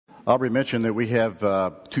Aubrey mentioned that we have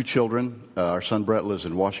two children. Our son Brett lives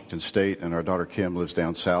in Washington State, and our daughter Kim lives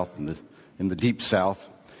down south in the deep south.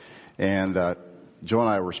 And Joe and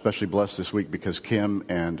I were especially blessed this week because Kim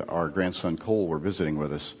and our grandson Cole were visiting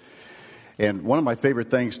with us. And one of my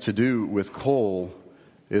favorite things to do with Cole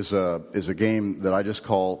is a game that I just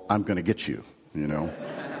call "I'm Going to Get You," you know.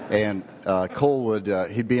 And Cole would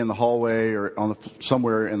he'd be in the hallway or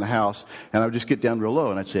somewhere in the house, and I would just get down real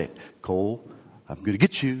low and I'd say, "Cole, I'm going to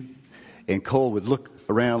get you." And Cole would look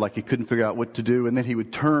around like he couldn't figure out what to do, and then he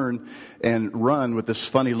would turn and run with this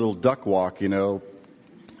funny little duck walk, you know,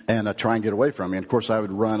 and try and get away from me. And of course, I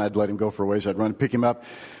would run. I'd let him go for a ways. I'd run, pick him up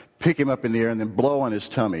in the air, and then blow on his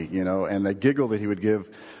tummy, you know. And the giggle that he would give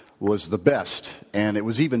was the best. And it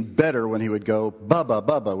was even better when he would go, "Bubba,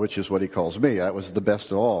 Bubba," which is what he calls me. That was the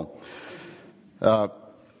best of all. But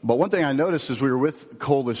one thing I noticed as we were with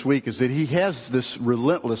Cole this week is that he has this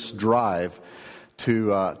relentless drive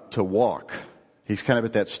to walk. He's kind of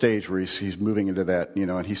at that stage where he's moving into that, you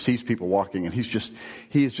know, and he sees people walking, and he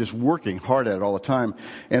is just working hard at it all the time.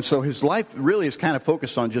 And so his life really is kind of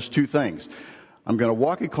focused on just two things. I'm going to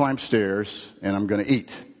walk and climb stairs, and I'm going to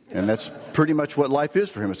eat. And that's pretty much what life is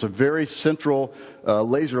for him. It's a very central,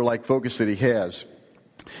 laser-like focus that he has.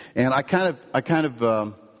 And I kind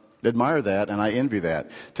of admire that, and I envy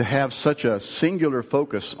that. To have such a singular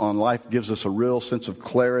focus on life gives us a real sense of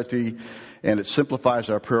clarity, and it simplifies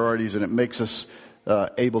our priorities, and it makes us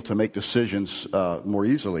able to make decisions more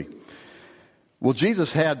easily. Well,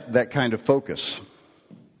 Jesus had that kind of focus.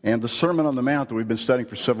 And the Sermon on the Mount that we've been studying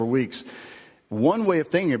for several weeks, one way of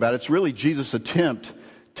thinking about it's really Jesus' attempt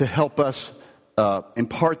to help us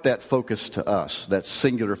impart that focus to us, that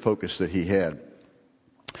singular focus that he had.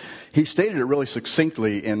 He stated it really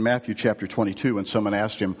succinctly in Matthew chapter 22 when someone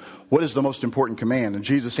asked him, "What is the most important command?" And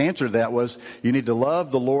Jesus' answer to that was, "You need to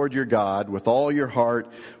love the Lord your God with all your heart,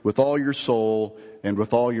 with all your soul, and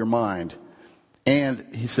with all your mind." And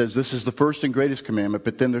he says this is the first and greatest commandment,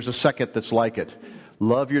 but then there's a second that's like it.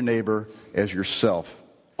 Love your neighbor as yourself.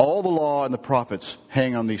 All the law and the prophets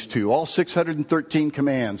hang on these two. All 613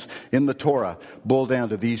 commands in the Torah boil down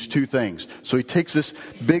to these two things. So he takes this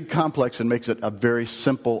big complex and makes it a very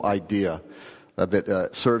simple idea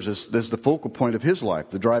that serves as the focal point of his life,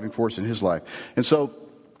 the driving force in his life. And so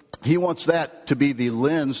he wants that to be the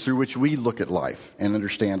lens through which we look at life and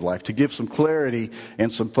understand life, to give some clarity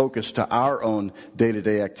and some focus to our own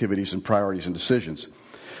day-to-day activities and priorities and decisions.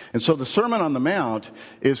 And so the Sermon on the Mount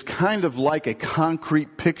is kind of like a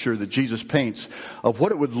concrete picture that Jesus paints of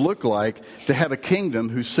what it would look like to have a kingdom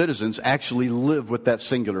whose citizens actually live with that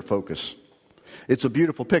singular focus. It's a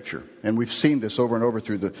beautiful picture, and we've seen this over and over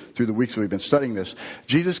through the weeks that we've been studying this.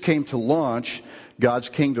 Jesus came to launch God's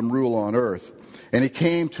kingdom rule on earth, and he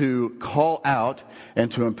came to call out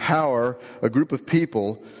and to empower a group of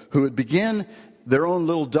people who would begin their own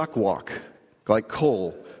little duck walk, like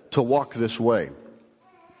Cole, to walk this way.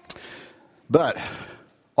 But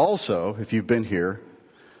also, if you've been here,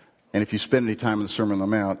 and if you spend any time in the Sermon on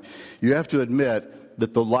the Mount, you have to admit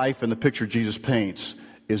that the life and the picture Jesus paints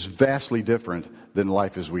is vastly different than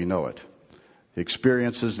life as we know it. The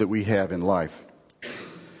experiences that we have in life.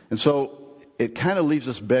 And so it kind of leaves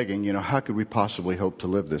us begging, you know, how could we possibly hope to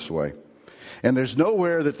live this way? And there's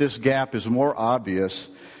nowhere that this gap is more obvious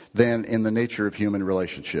than in the nature of human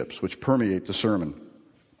relationships, which permeate the sermon.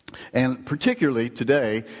 And particularly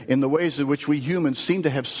today, in the ways in which we humans seem to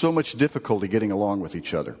have so much difficulty getting along with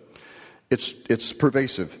each other. It's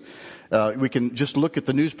pervasive. We can just look at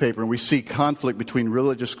the newspaper and we see conflict between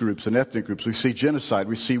religious groups and ethnic groups. We see genocide.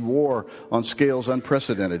 We see war on scales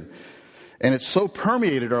unprecedented. And it's so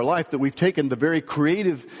permeated our life that we've taken the very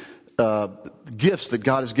creative gifts that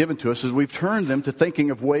God has given to us, as we've turned them to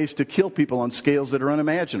thinking of ways to kill people on scales that are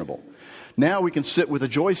unimaginable. Now we can sit with a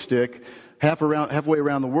joystick halfway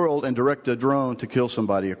around the world and direct a drone to kill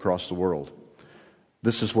somebody across the world.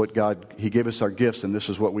 This is what He gave us our gifts, and this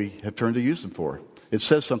is what we have turned to use them for. It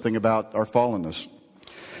says something about our fallenness.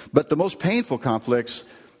 But the most painful conflicts,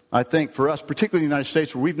 I think, for us, particularly in the United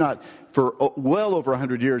States, where we've not, for well over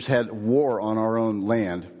 100 years, had war on our own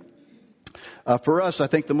land. For us, I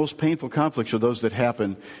think the most painful conflicts are those that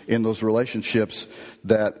happen in those relationships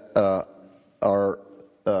that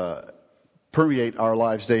permeate our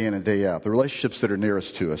lives day in and day out. The relationships that are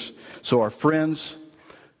nearest to us. So our friends,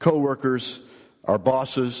 co-workers, our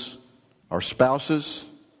bosses, our spouses,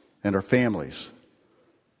 and our families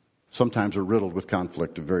sometimes are riddled with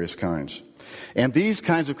conflict of various kinds. And these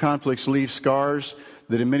kinds of conflicts leave scars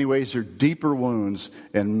that in many ways are deeper wounds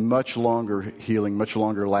and much longer healing, much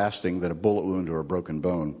longer lasting than a bullet wound or a broken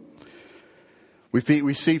bone.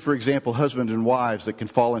 We see, for example, husbands and wives that can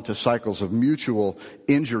fall into cycles of mutual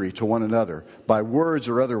injury to one another by words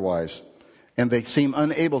or otherwise, and they seem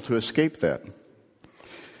unable to escape that.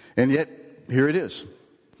 And yet, here it is.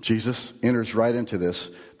 Jesus enters right into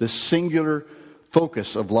this singular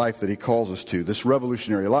focus of life that he calls us to, this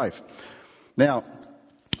revolutionary life. Now,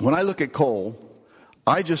 when I look at Cole,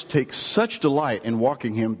 I just take such delight in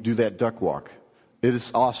watching him do that duck walk. It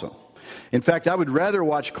is awesome. In fact, I would rather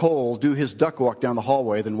watch Cole do his duck walk down the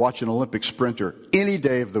hallway than watch an Olympic sprinter any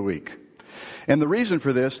day of the week. And the reason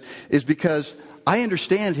for this is because I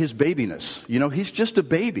understand his babiness. You know, he's just a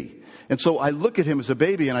baby. And so I look at him as a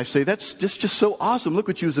baby and I say, that's just so awesome. Look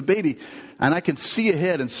at you as a baby. And I can see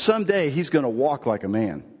ahead, and someday he's going to walk like a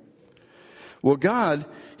man. Well, God,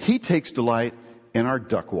 he takes delight in our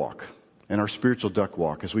duck walk, in our spiritual duck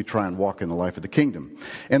walk, as we try and walk in the life of the kingdom.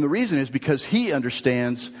 And the reason is because he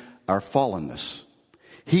understands our fallenness.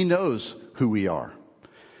 He knows who we are.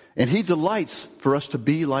 And he delights for us to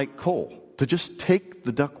be like Cole, to just take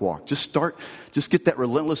the duck walk. Just get that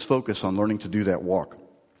relentless focus on learning to do that walk.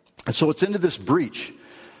 And so it's into this breach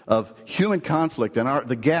of human conflict and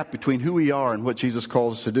the gap between who we are and what Jesus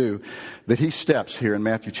calls us to do that he steps here in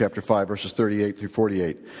Matthew chapter 5, verses 38 through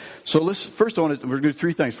 48. So we're going to do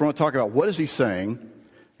three things. We're going to talk about what is he saying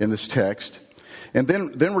in this text. And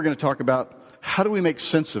then we're going to talk about how do we make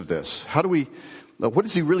sense of this? What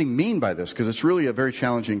does he really mean by this? Because it's really a very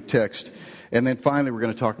challenging text. And then finally, we're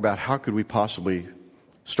going to talk about how could we possibly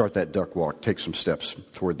start that duck walk, take some steps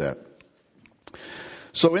toward that.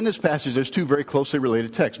 So in this passage, there's two very closely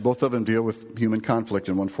related texts. Both of them deal with human conflict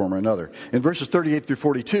in one form or another. In verses 38 through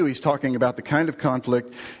 42, he's talking about the kind of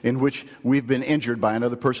conflict in which we've been injured by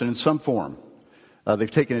another person in some form.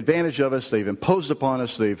 They've taken advantage of us. They've imposed upon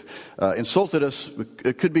us. They've insulted us.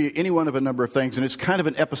 It could be any one of a number of things, and it's kind of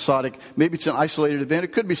an episodic. Maybe it's an isolated event. It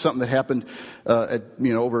could be something that happened,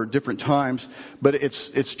 over different times. But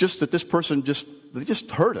it's just that this person they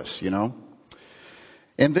just hurt us,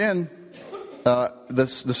 And then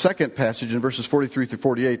the second passage in verses 43 through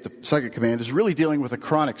 48, the second command, is really dealing with a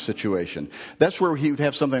chronic situation. That's where he would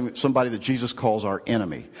have somebody that Jesus calls our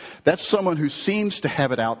enemy. That's someone who seems to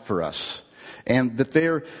have it out for us. And that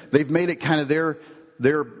they've made it kind of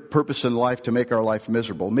their purpose in life to make our life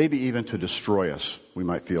miserable, maybe even to destroy us, we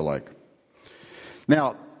might feel like.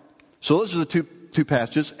 Now, so those are the two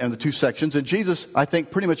passages and the two sections. And Jesus, I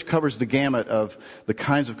think, pretty much covers the gamut of the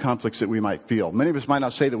kinds of conflicts that we might feel. Many of us might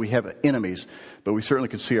not say that we have enemies, but we certainly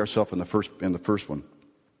could see ourselves in the first one.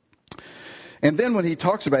 And then when he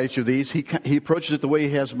talks about each of these, he approaches it the way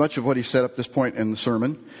he has much of what he said up this point in the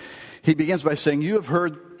sermon. He begins by saying, you've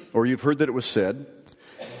heard that it was said.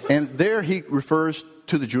 And there he refers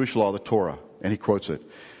to the Jewish law, the Torah, and he quotes it.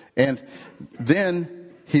 And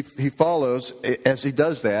then he follows, as he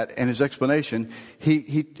does that, and his explanation,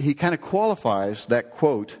 he kind of qualifies that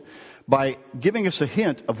quote by giving us a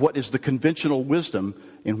hint of what is the conventional wisdom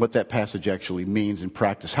in what that passage actually means in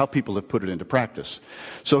practice, how people have put it into practice.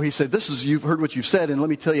 So he said, you've heard what you've said, and let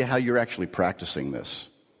me tell you how you're actually practicing this.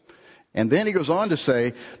 And then he goes on to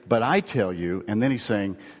say, but I tell you, and then he's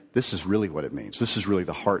saying, this is really what it means. This is really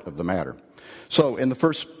the heart of the matter. So in the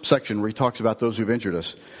first section where he talks about those who've injured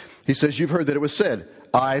us, he says, you've heard that it was said,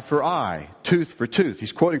 eye for eye, tooth for tooth.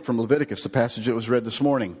 He's quoting from Leviticus, the passage that was read this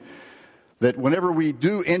morning, that whenever we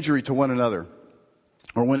do injury to one another,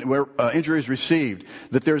 or where injury is received,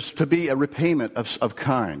 that there's to be a repayment of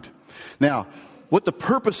kind. Now, what the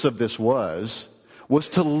purpose of this was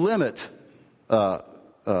to limit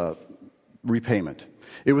repayment.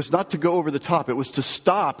 It was not to go over the top. It was to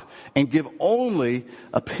stop and give only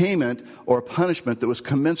a payment or a punishment that was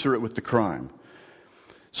commensurate with the crime.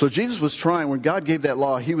 So Jesus was trying, when God gave that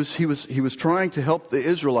law, he was trying to help the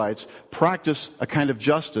Israelites practice a kind of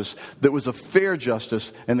justice that was a fair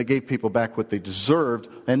justice and that gave people back what they deserved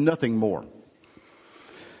and nothing more.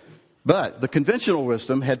 But the conventional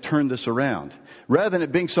wisdom had turned this around. Rather than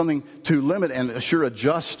it being something to limit and assure a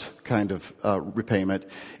just kind of repayment,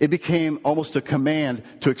 it became almost a command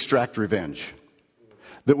to extract revenge.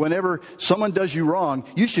 That whenever someone does you wrong,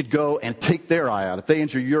 you should go and take their eye out. If they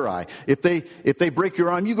injure your eye, if they break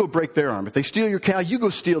your arm, you go break their arm. If they steal your cow, you go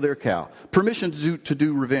steal their cow. Permission to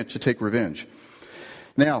do revenge, to take revenge.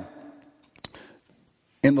 Now,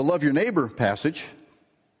 in the love your neighbor passage,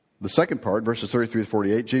 the second part, verses 33 to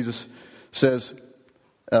 48, Jesus says,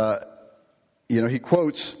 he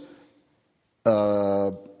quotes,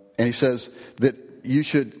 and he says that you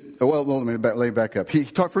should. Well, let me lay back up.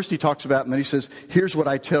 First he talks about, and then he says, here's what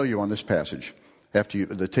I tell you on this passage, after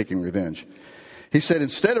the taking revenge. He said,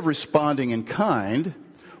 instead of responding in kind,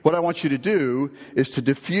 what I want you to do is to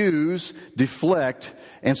diffuse, deflect,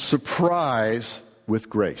 and surprise with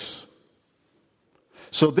grace.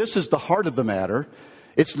 So this is the heart of the matter.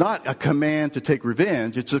 It's not a command to take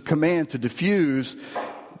revenge. It's a command to diffuse,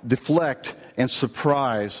 deflect, and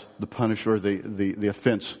surprise the punisher, or the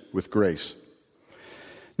offense with grace.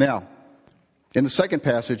 Now, in the second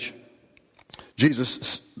passage,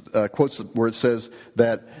 Jesus quotes where it says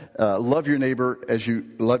that love your neighbor as you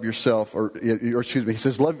love yourself, or excuse me, he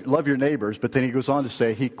says love your neighbors, but then he goes on to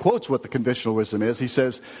say, he quotes what the conventional wisdom is. He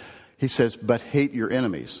says, but hate your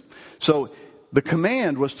enemies. So the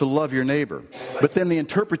command was to love your neighbor. But then the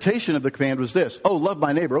interpretation of the command was this. Oh, love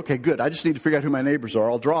my neighbor. Okay, good. I just need to figure out who my neighbors are.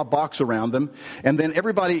 I'll draw a box around them. And then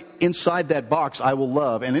everybody inside that box I will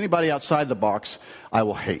love. And anybody outside the box I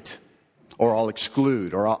will hate. Or I'll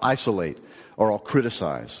exclude. Or I'll isolate. Or I'll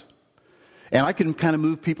criticize. And I can kind of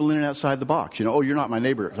move people in and outside the box. You know, oh, you're not my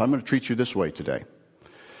neighbor. I'm going to treat you this way today.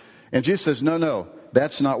 And Jesus says, no,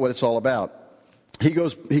 that's not what it's all about. He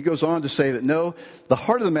goes on to say that no, the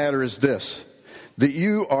heart of the matter is this. That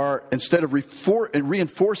you are, instead of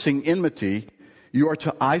reinforcing enmity, you are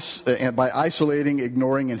to by isolating,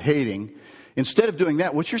 ignoring, and hating. Instead of doing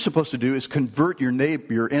that, what you're supposed to do is convert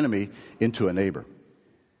your enemy into a neighbor.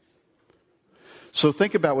 So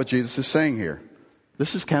think about what Jesus is saying here.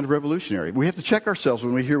 This is kind of revolutionary. We have to check ourselves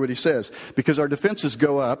when we hear what he says, because our defenses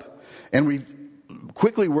go up, and we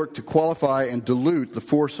quickly work to qualify and dilute the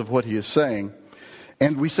force of what he is saying.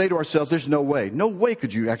 And we say to ourselves, there's no way. No way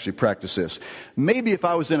could you actually practice this. Maybe if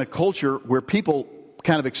I was in a culture where people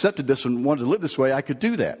kind of accepted this and wanted to live this way, I could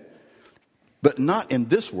do that. But not in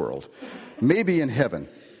this world. Maybe in heaven,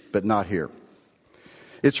 but not here.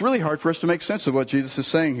 It's really hard for us to make sense of what Jesus is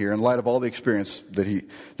saying here in light of all the experience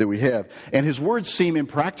that we have. And his words seem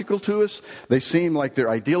impractical to us. They seem like they're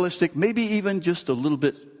idealistic, maybe even just a little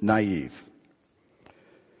bit naive.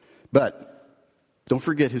 But don't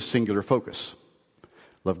forget his singular focus.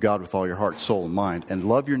 Love God with all your heart, soul, and mind, and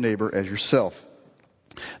love your neighbor as yourself.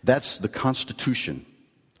 That's the constitution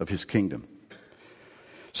of his kingdom.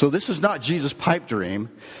 So this is not Jesus' pipe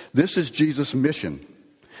dream. This is Jesus' mission.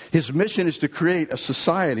 His mission is to create a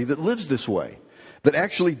society that lives this way, that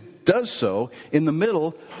actually does so in the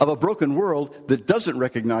middle of a broken world that doesn't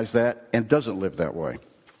recognize that and doesn't live that way.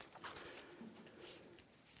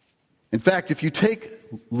 In fact, if you take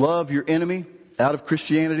love your enemy out of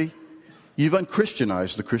Christianity, you've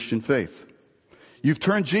unchristianized the Christian faith. You've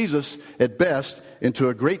turned Jesus, at best, into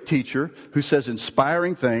a great teacher who says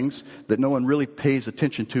inspiring things that no one really pays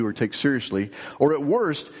attention to or takes seriously. Or at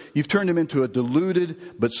worst, you've turned him into a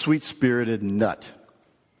deluded but sweet-spirited nut.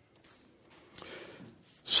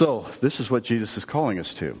 So, this is what Jesus is calling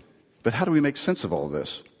us to. But how do we make sense of all of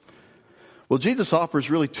this? Well, Jesus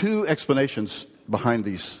offers really two explanations behind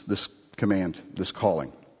this command, this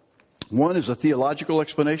calling. One is a theological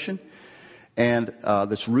explanation, and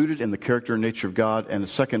that's rooted in the character and nature of God. And the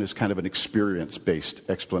second is kind of an experience-based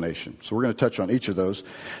explanation. So we're going to touch on each of those.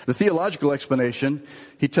 The theological explanation,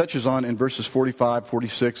 he touches on in verses 45,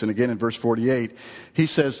 46, and again in verse 48. He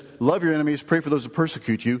says, love your enemies, pray for those who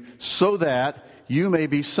persecute you, so that you may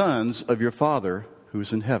be sons of your Father who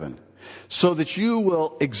is in heaven. So that you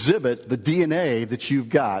will exhibit the DNA that you've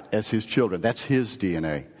got as his children. That's his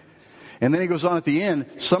DNA. And then he goes on at the end,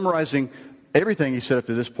 summarizing everything he said up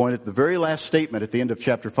to this point at the very last statement at the end of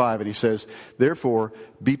chapter 5. And he says, therefore,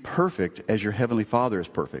 be perfect as your heavenly Father is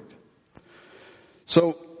perfect.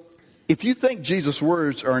 So, if you think Jesus'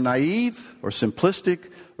 words are naive or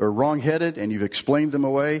simplistic or wrong-headed and you've explained them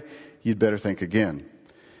away, you'd better think again.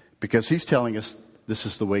 Because he's telling us this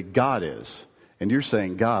is the way God is. And you're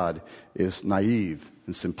saying God is naive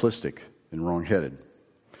and simplistic and wrong-headed.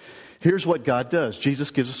 Here's what God does. Jesus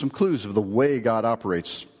gives us some clues of the way God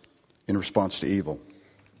operates in response to evil.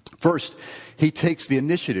 First, he takes the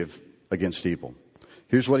initiative against evil.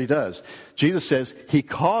 Here's what he does. Jesus says he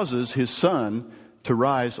causes his sun to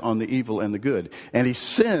rise on the evil and the good. And he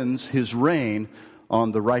sends his rain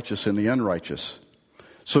on the righteous and the unrighteous.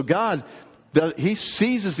 So God, he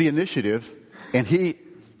seizes the initiative and he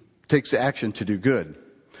takes action to do good.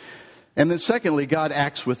 And then secondly, God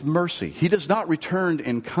acts with mercy. He does not return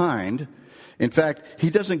in kind. In fact, he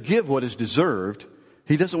doesn't give what is deserved.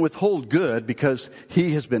 He doesn't withhold good because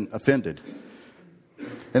he has been offended.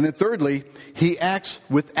 And then thirdly, he acts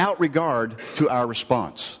without regard to our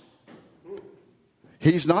response.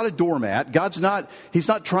 He's not a doormat. He's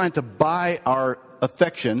not trying to buy our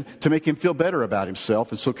affection to make him feel better about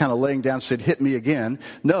himself. And so kind of laying down said, hit me again.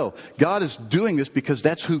 No, God is doing this because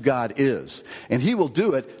that's who God is. And he will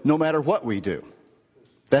do it no matter what we do.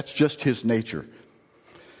 That's just his nature.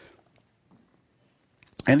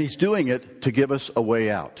 And he's doing it to give us a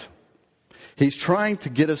way out. He's trying to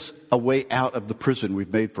get us a way out of the prison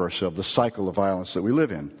we've made for ourselves, the cycle of violence that we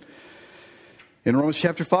live in. In Romans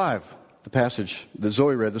chapter 5, the passage that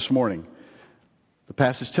Zoe read this morning, the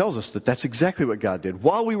passage tells us that that's exactly what God did.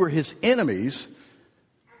 While we were his enemies,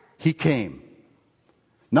 he came.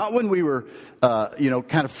 Not when we were,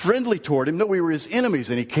 kind of friendly toward him. No, we were his enemies,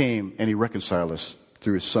 and he came and he reconciled us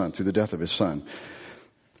through his son, through the death of his son.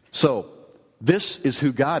 So, this is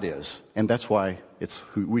who God is, and that's why it's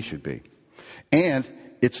who we should be. And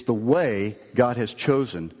it's the way God has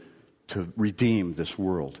chosen to redeem this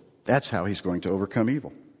world. That's how he's going to overcome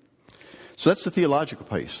evil. So that's the theological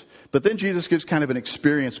piece. But then Jesus gives kind of an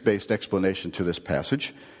experience-based explanation to this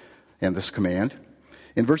passage and this command.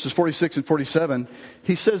 In verses 46 and 47,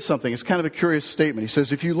 he says something. It's kind of a curious statement. He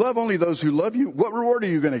says, if you love only those who love you, what reward are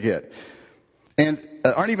you going to get? And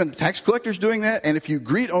aren't even tax collectors doing that? And if you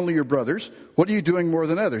greet only your brothers, what are you doing more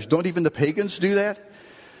than others? Don't even the pagans do that?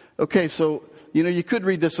 Okay, so, you could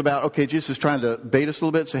read this about, okay, Jesus is trying to bait us a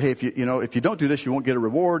little bit, say, hey, if you don't do this, you won't get a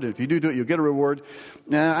reward. And if you do it, you'll get a reward.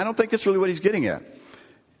 Nah, I don't think that's really what he's getting at.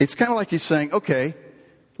 It's kind of like he's saying, okay,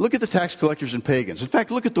 look at the tax collectors and pagans. In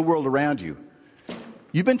fact, look at the world around you.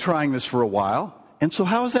 You've been trying this for a while, and so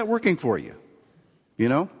how is that working for you?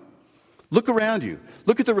 Look around you.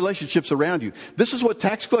 Look at the relationships around you. This is what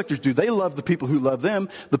tax collectors do. They love the people who love them.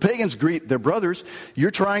 The pagans greet their brothers.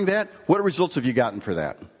 You're trying that. What results have you gotten for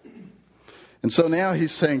that? And so now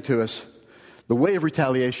he's saying to us, the way of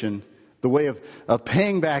retaliation, the way of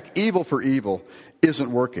paying back evil for evil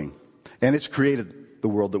isn't working. And it's created the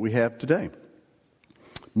world that we have today.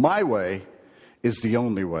 My way is the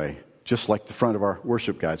only way. Just like the front of our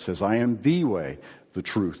worship guide says, I am the way, the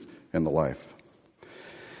truth, and the life.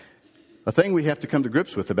 A thing we have to come to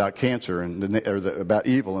grips with about cancer about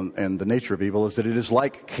evil and the nature of evil is that it is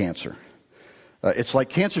like cancer. It's like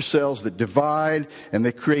cancer cells that divide and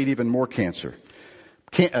they create even more cancer.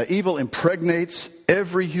 Evil impregnates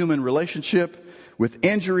every human relationship with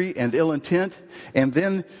injury and ill intent, and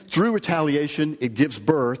then through retaliation it gives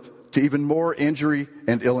birth to even more injury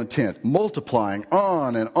and ill intent, multiplying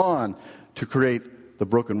on and on to create the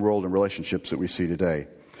broken world and relationships that we see today.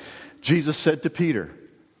 Jesus said to Peter,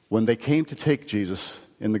 when they came to take Jesus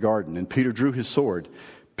in the garden, and Peter drew his sword,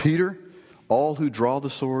 Peter, all who draw the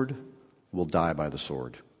sword will die by the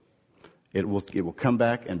sword. It will come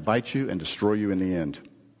back and bite you and destroy you in the end.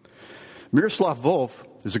 Miroslav Volf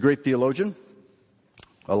is a great theologian,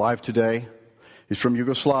 alive today. He's from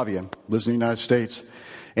Yugoslavia, lives in the United States.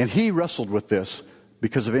 And he wrestled with this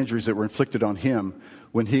because of injuries that were inflicted on him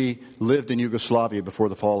when he lived in Yugoslavia before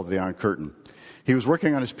the fall of the Iron Curtain. He was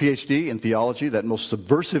working on his PhD in theology, that most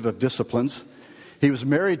subversive of disciplines. He was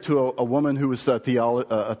married to a woman who was a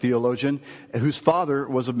theologian, whose father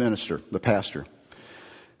was a minister, the pastor.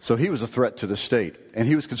 So he was a threat to the state. And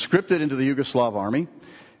he was conscripted into the Yugoslav army.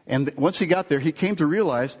 And once he got there, he came to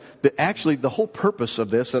realize that actually the whole purpose of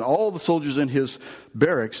this and all the soldiers in his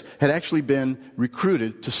barracks had actually been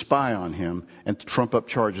recruited to spy on him and to trump up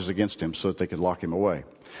charges against him so that they could lock him away.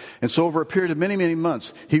 And so over a period of many, many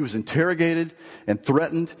months, he was interrogated and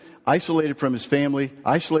threatened, isolated from his family,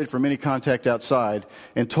 isolated from any contact outside,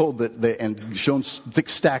 and told and shown thick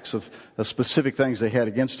stacks of specific things they had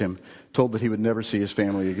against him, told that he would never see his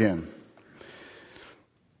family again.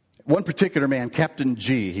 One particular man, Captain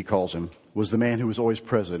G, he calls him, was the man who was always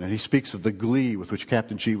present. And he speaks of the glee with which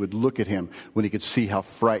Captain G would look at him when he could see how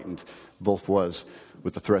frightened Wolf was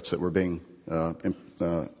with the threats that were being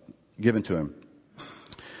given to him.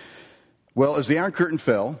 Well, as the Iron Curtain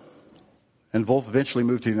fell, and Wolf eventually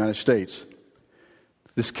moved to the United States,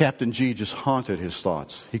 this Captain G just haunted his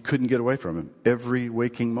thoughts. He couldn't get away from him. Every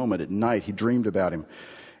waking moment at night, he dreamed about him.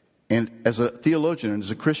 And as a theologian and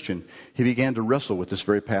as a Christian, he began to wrestle with this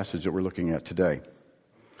very passage that we're looking at today.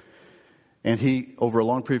 And he, over a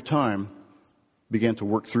long period of time, began to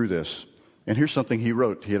work through this. And here's something he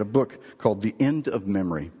wrote. He had a book called The End of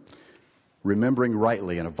Memory, Remembering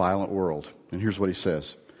Rightly in a Violent World. And here's what he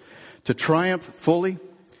says. To triumph fully,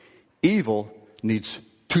 evil needs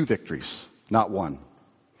 2 victories, not 1.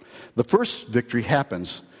 The first victory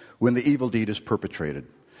happens when the evil deed is perpetrated.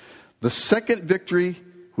 The second victory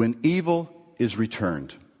when evil is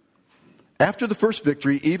returned. After the first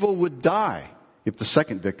victory, evil would die if the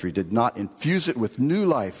second victory did not infuse it with new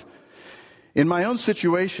life. In my own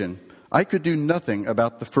situation, I could do nothing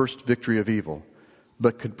about the first victory of evil,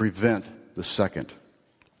 but could prevent the second.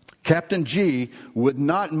 Captain G would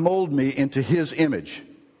not mold me into his image.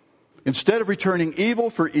 Instead of returning evil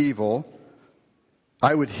for evil,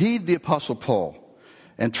 I would heed the Apostle Paul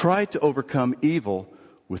and try to overcome evil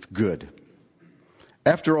with good.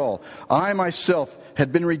 After all, I myself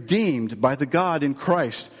had been redeemed by the God in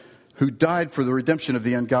Christ who died for the redemption of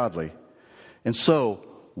the ungodly. And so,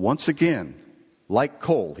 once again, like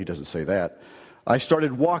coal, he doesn't say that, I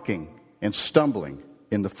started walking and stumbling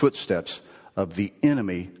in the footsteps of the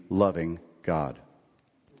enemy-loving God.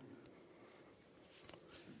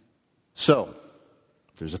 So,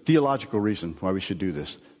 there's a theological reason why we should do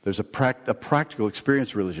this. There's a practical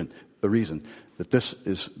experience reason that this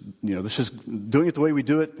is doing it the way we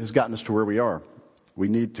do it has gotten us to where we are. We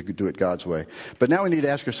need to do it God's way. But now we need to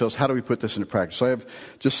ask ourselves, how do we put this into practice? So I have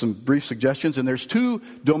just some brief suggestions, and there's two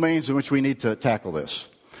domains in which we need to tackle this.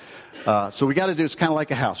 So we got to do, it's kind of like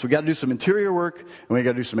a house. We got to do some interior work, and we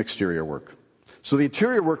got to do some exterior work. So the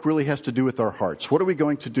interior work really has to do with our hearts. What are we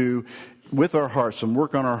going to do with our hearts, some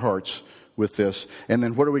work on our hearts with this, and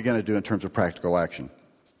then what are we going to do in terms of practical action?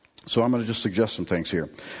 So I'm going to just suggest some things here.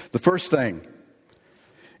 The first thing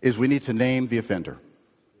is we need to name the offender.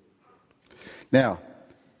 Now,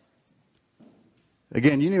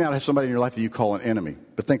 again, you may not have somebody in your life that you call an enemy,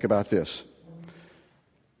 but think about this.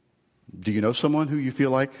 Do you know someone who you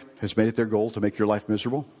feel like has made it their goal to make your life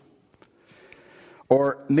miserable?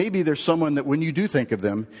 Or maybe there's someone that when you do think of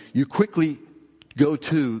them, you quickly go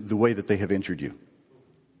to the way that they have injured you.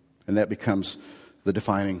 And that becomes the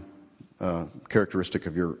defining characteristic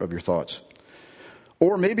of your thoughts.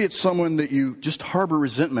 Or maybe it's someone that you just harbor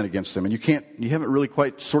resentment against them and you haven't really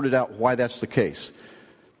quite sorted out why that's the case.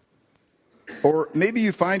 Or maybe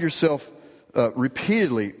you find yourself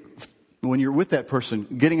repeatedly, when you're with that person,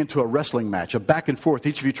 getting into a wrestling match, a back and forth,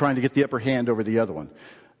 each of you trying to get the upper hand over the other one.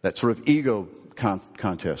 That sort of ego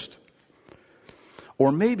contest.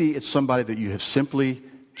 Or maybe it's somebody that you have simply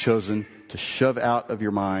chosen to shove out of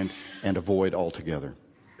your mind and avoid altogether.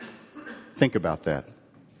 Think about that.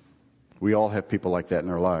 We all have people like that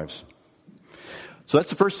in our lives. So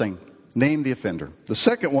that's the first thing. Name the offender. The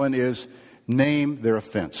second one is name their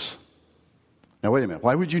offense. Now, wait a minute.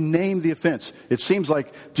 Why would you name the offense? It seems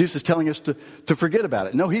like Jesus is telling us to forget about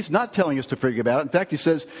it. No, he's not telling us to forget about it. In fact, he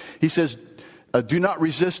says, do not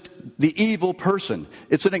resist the evil person.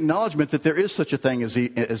 It's an acknowledgement that there is such a thing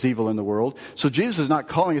as evil in the world. So Jesus is not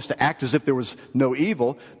calling us to act as if there was no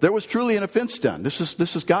evil. There was truly an offense done. This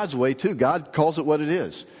is God's way too. God calls it what it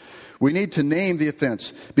is. We need to name the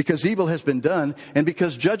offense because evil has been done and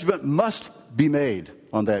because judgment must be made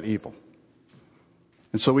on that evil.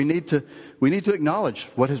 And so we need to acknowledge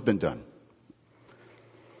what has been done.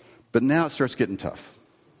 But now it starts getting tough.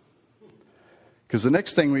 Because the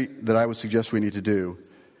next thing that I would suggest we need to do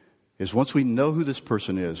is once we know who this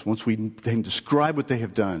person is, once we can describe what they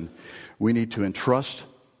have done, we need to entrust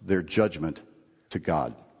their judgment to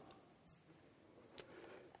God.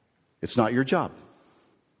 It's not your job.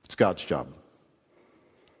 It's God's job.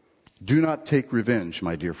 Do not take revenge,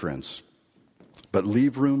 my dear friends, but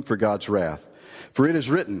leave room for God's wrath. For it is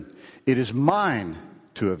written, it is mine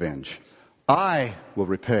to avenge. I will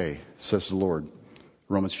repay, says the Lord.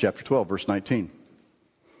 Romans chapter 12, verse 19.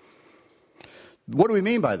 What do we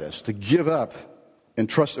mean by this? To give up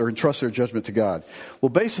and entrust their judgment to God. Well,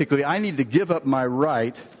 basically, I need to give up my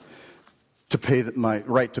right to pay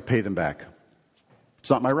them back. It's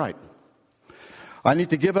not my right. I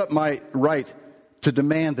need to give up my right to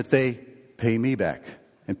demand that they pay me back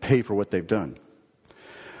and pay for what they've done.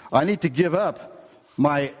 I need to give up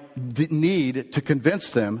my need to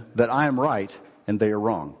convince them that I am right and they are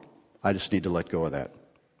wrong. I just need to let go of that.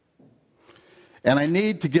 And I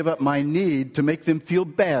need to give up my need to make them feel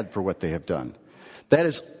bad for what they have done. That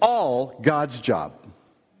is all God's job.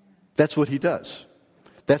 That's what he does.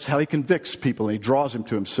 That's how he convicts people and he draws them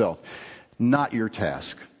to himself. Not your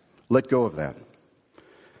task. Let go of that.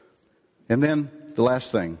 And then the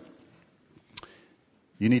last thing,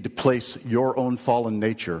 you need to place your own fallen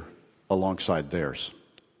nature alongside theirs.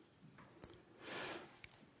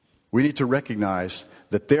 We need to recognize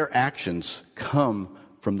that their actions come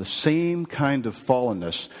from the same kind of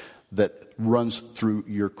fallenness that runs through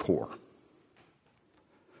your core.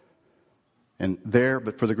 And there,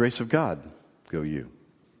 but for the grace of God, go you.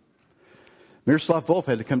 Miroslav Volf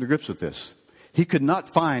had to come to grips with this. He could not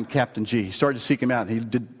find Captain G. He started to seek him out. He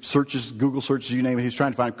did searches, Google searches, you name it. He was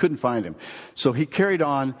trying to find him, couldn't find him. So he carried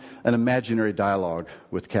on an imaginary dialogue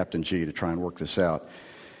with Captain G to try and work this out.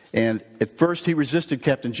 And at first he resisted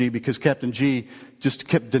Captain G because Captain G just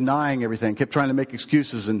kept denying everything, kept trying to make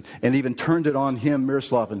excuses and even turned it on him,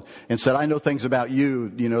 Miroslav, and said, I know things about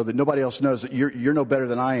you, that nobody else knows, that you're no better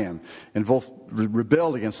than I am. And Volf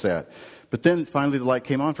rebelled against that. But then finally the light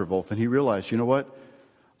came on for Volf and he realized, you know what?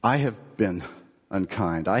 I have been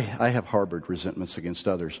unkind. I have harbored resentments against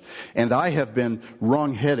others. And I have been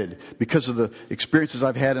wrong-headed because of the experiences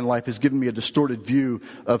I've had in life has given me a distorted view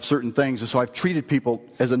of certain things. And so I've treated people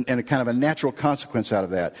as a kind of a natural consequence out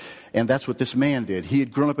of that. And that's what this man did. He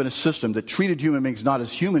had grown up in a system that treated human beings not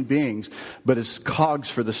as human beings, but as cogs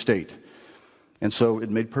for the state. And so it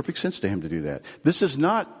made perfect sense to him to do that. This is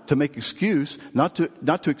not to make excuse, not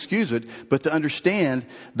to excuse it, but to understand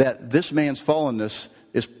that this man's fallenness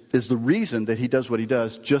is the reason that he does what he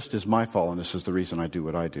does, just as my fallenness is the reason I do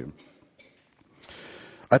what I do.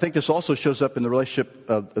 I think this also shows up in the relationship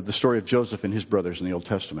of the story of Joseph and his brothers in the Old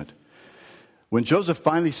Testament. When Joseph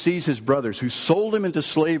finally sees his brothers who sold him into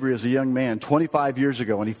slavery as a young man 25 years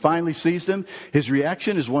ago, and he finally sees them, his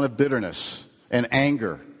reaction is one of bitterness and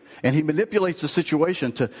anger. And he manipulates the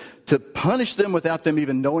situation to punish them without them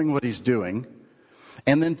even knowing what he's doing.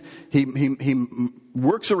 And then he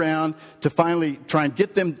works around to finally try and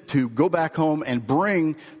get them to go back home and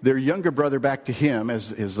bring their younger brother back to him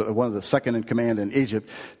as one of the second in command in Egypt,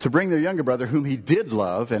 to bring their younger brother whom he did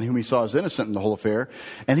love and whom he saw as innocent in the whole affair.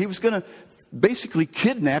 And he was going to basically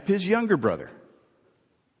kidnap his younger brother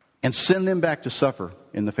and send them back to suffer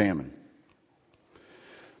in the famine.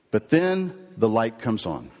 But then the light comes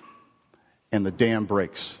on and the dam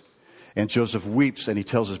breaks. And Joseph weeps and he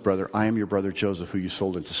tells his brother, I am your brother Joseph, who you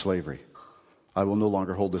sold into slavery. I will no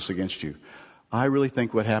longer hold this against you. I really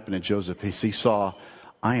think what happened to Joseph is he saw,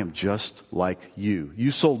 I am just like you.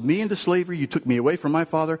 You sold me into slavery. You took me away from my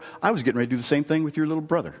father. I was getting ready to do the same thing with your little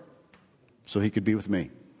brother so he could be with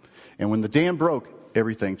me. And when the dam broke,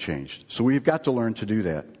 everything changed. So we've got to learn to do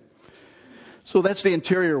that. So that's the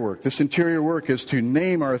interior work. This interior work is to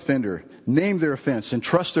name our offender, name their offense, and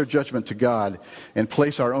trust their judgment to God, and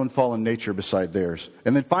place our own fallen nature beside theirs.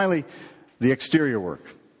 And then finally, the exterior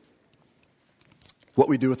work. What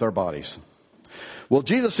we do with our bodies. Well,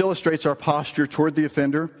 Jesus illustrates our posture toward the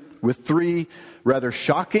offender with three rather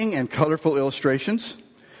shocking and colorful illustrations.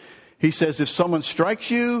 He says, if someone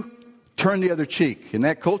strikes you, turn the other cheek. In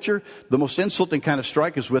that culture, the most insulting kind of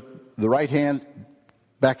strike is with the right hand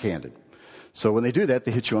backhanded. So when they do that,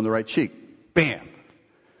 they hit you on the right cheek. Bam!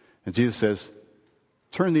 And Jesus says,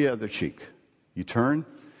 turn the other cheek. You turn,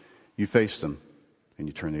 you face them, and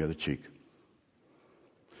you turn the other cheek.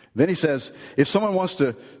 Then he says, if someone wants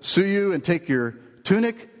to sue you and take your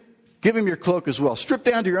tunic, give him your cloak as well. Strip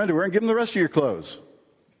down to your underwear and give him the rest of your clothes.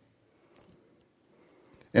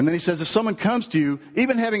 And then he says, if someone comes to you,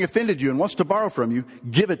 even having offended you and wants to borrow from you,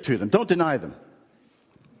 give it to them. Don't deny them.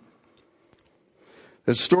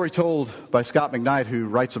 There's a story told by Scott McKnight, who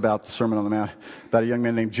writes about the Sermon on the Mount, about a young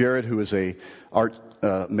man named Jared who was a art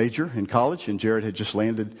major in college, and Jared had just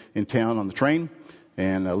landed in town on the train,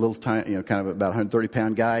 and a little tiny, kind of about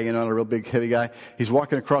 130-pound guy, not a real big, heavy guy. He's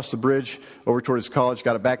walking across the bridge over toward his college,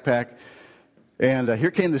 got a backpack, and here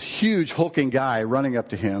came this huge, hulking guy running up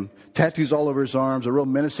to him, tattoos all over his arms, a real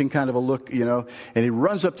menacing kind of a look, and he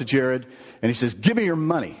runs up to Jared, and he says, give me your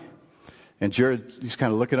money. And Jared, he's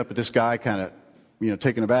kind of looking up at this guy, kind of,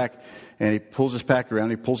 taken aback, and he pulls his pack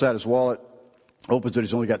around, he pulls out his wallet, opens it,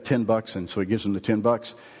 he's only got $10, and so he gives him the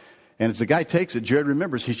 $10. And as the guy takes it, Jared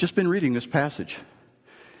remembers he's just been reading this passage.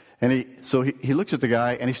 And he looks at the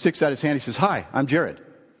guy, and he sticks out his hand, he says, hi, I'm Jared.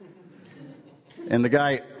 And the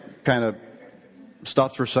guy kind of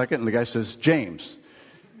stops for a second, and the guy says, James.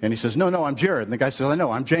 And he says, no, I'm Jared. And the guy says, I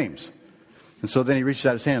know, I'm James. And so then he reaches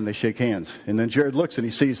out his hand, and they shake hands. And then Jared looks, and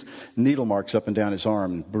he sees needle marks up and down his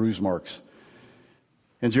arm, and bruise marks.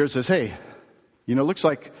 And Jared says, hey, looks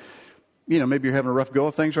like, maybe you're having a rough go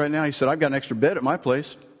of things right now. He said, I've got an extra bed at my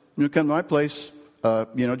place. Come to my place,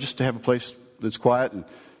 just to have a place that's quiet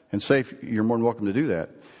and safe. You're more than welcome to do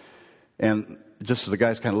that. And just as the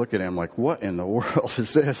guy's kind of looking at him like, what in the world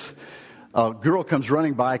is this? A girl comes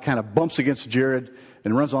running by, kind of bumps against Jared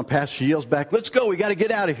and runs on past. She yells back, let's go, we got to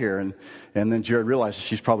get out of here. And then Jared realizes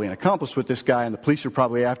she's probably an accomplice with this guy, and the police are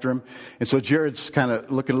probably after him. And so Jared's kind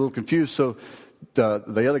of looking a little confused. So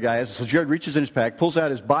the other guy is. So Jared reaches in his pack, pulls out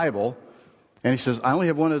his Bible, and he says, I only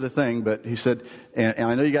have one other thing, but he said, and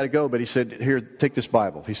I know you got to go, but he said, here, take this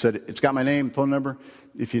Bible. He said, it's got my name, phone number,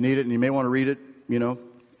 if you need it, and you may want to read it,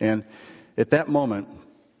 And at that moment,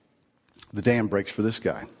 the dam breaks for this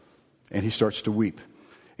guy, and he starts to weep.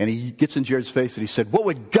 And he gets in Jared's face, and he said, what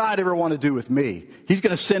would God ever want to do with me? He's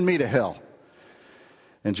going to send me to hell.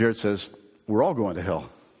 And Jared says, we're all going to hell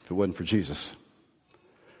if it wasn't for Jesus.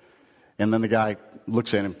 And then the guy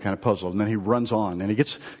looks at him kind of puzzled, and then he runs on, and he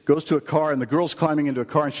goes to a car, and the girl's climbing into a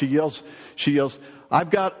car, and she yells,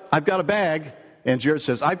 I've got a bag. And Jared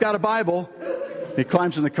says, I've got a Bible. He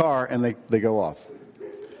climbs in the car, and they go off.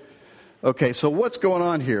 Okay, so what's going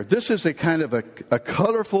on here? This is a kind of a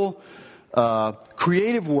colorful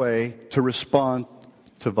creative way to respond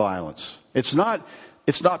to violence. It's not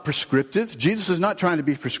prescriptive. Jesus is not trying to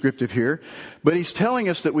be prescriptive here, but he's telling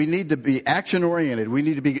us that we need to be action-oriented. We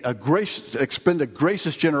need to be expend a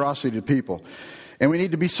gracious generosity to people. And we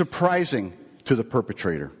need to be surprising to the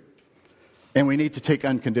perpetrator. And we need to take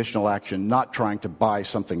unconditional action, not trying to buy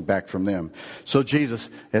something back from them. So Jesus,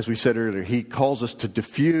 as we said earlier, he calls us to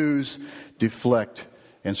diffuse, deflect,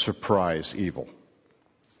 and surprise evil.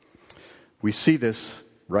 We see this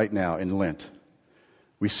right now in Lent.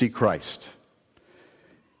 We see Christ.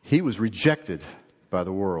 He was rejected by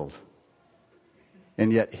the world.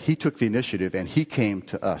 And yet he took the initiative and he came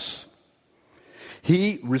to us.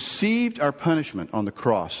 He received our punishment on the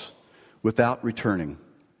cross without returning,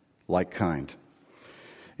 like kind.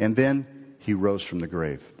 And then he rose from the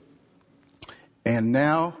grave. And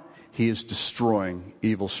now he is destroying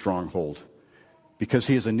evil's stronghold because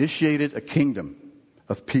he has initiated a kingdom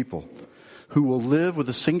of people who will live with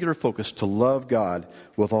a singular focus to love God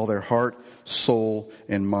with all their heart, soul,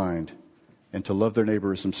 and mind, and to love their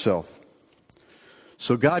neighbor as himself.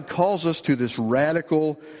 So God calls us to this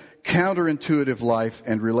radical, counterintuitive life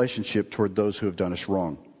and relationship toward those who have done us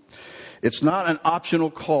wrong. It's not an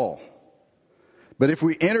optional call. But if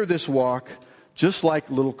we enter this walk, just like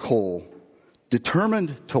little Cole,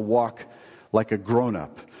 determined to walk like a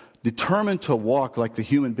grown-up, determined to walk like the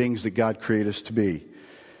human beings that God created us to be,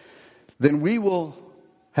 then we will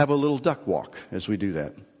have a little duck walk as we do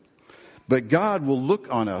that. But God will look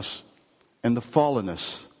on us and the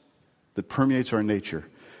fallenness that permeates our nature,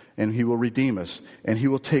 and he will redeem us, and he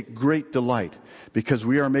will take great delight because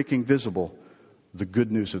we are making visible the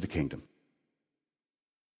good news of the kingdom.